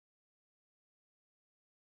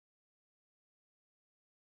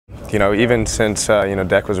You know, even since you know,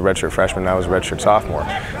 Deck was a redshirt freshman, I was a redshirt sophomore.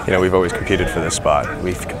 You know, we've always competed for this spot.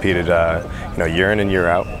 We've competed, you know, year in and year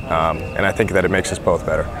out, and I think that it makes us both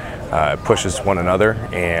better. It pushes one another,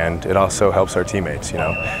 and it also helps our teammates. You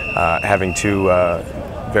know, having two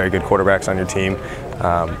very good quarterbacks on your team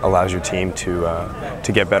allows your team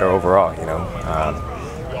to get better overall. You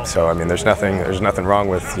know, so I mean, there's nothing wrong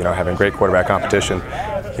with, you know, having great quarterback competition.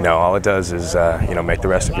 You know, all it does is you know, make the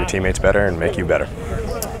rest of your teammates better and make you better.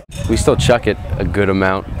 We still chuck it a good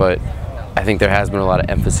amount, but I think there has been a lot of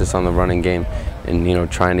emphasis on the running game and, you know,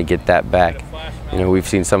 trying to get that back. You know, we've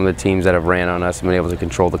seen some of the teams that have ran on us and been able to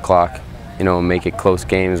control the clock, you know, and make it close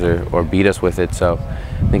games or beat us with it. So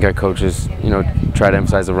I think our coaches, you know, try to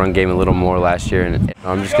emphasize the run game a little more last year, and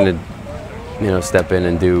I'm just going to, you know, step in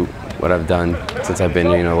and do what I've done since I've been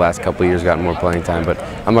here. You know, the last couple of years gotten more playing time, but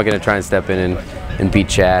I'm not going to try and step in and beat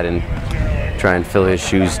Chad and try and fill his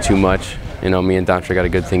shoes too much. You know, me and Dontre got a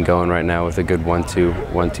good thing going right now with a good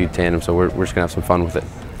 1-2 tandem, so we're just gonna have some fun with it.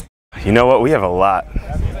 You know what? We have a lot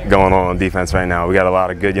going on defense right now. We got a lot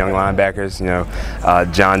of good young linebackers. You know,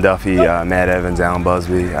 John Duffy, Matt Evans, Alan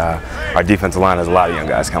Busby. Our defensive line has a lot of young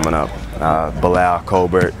guys coming up. Bilal,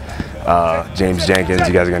 Colbert, James Jenkins.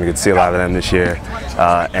 You guys are gonna get to see a lot of them this year.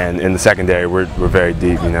 And in the secondary, we're very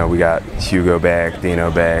deep. You know, we got Hugo back, Dino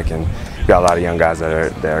back, and we got a lot of young guys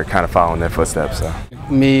that are kind of following their footsteps. So.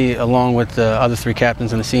 Me, along with the other three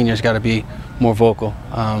captains and the seniors, got to be more vocal.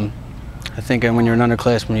 I think when you're an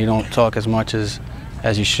underclassman, you don't talk as much as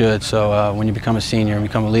you should. So when you become a senior and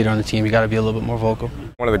become a leader on the team, you got to be a little bit more vocal.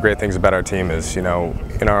 One of the great things about our team is, you know,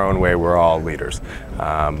 in our own way, we're all leaders.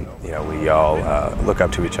 You know, we all look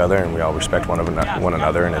up to each other and we all respect one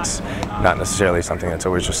another, and it's not necessarily something that's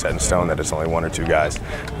always just set in stone that it's only one or two guys.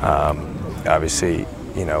 Obviously,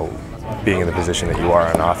 you know, being in the position that you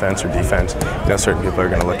are on offense or defense, you know, certain people are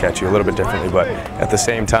going to look at you a little bit differently, but at the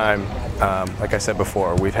same time, like I said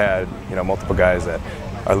before, we've had, you know, multiple guys that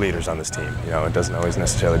are leaders on this team. You know, it doesn't always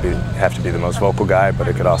necessarily have to be the most vocal guy, but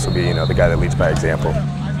it could also be, you know, the guy that leads by example.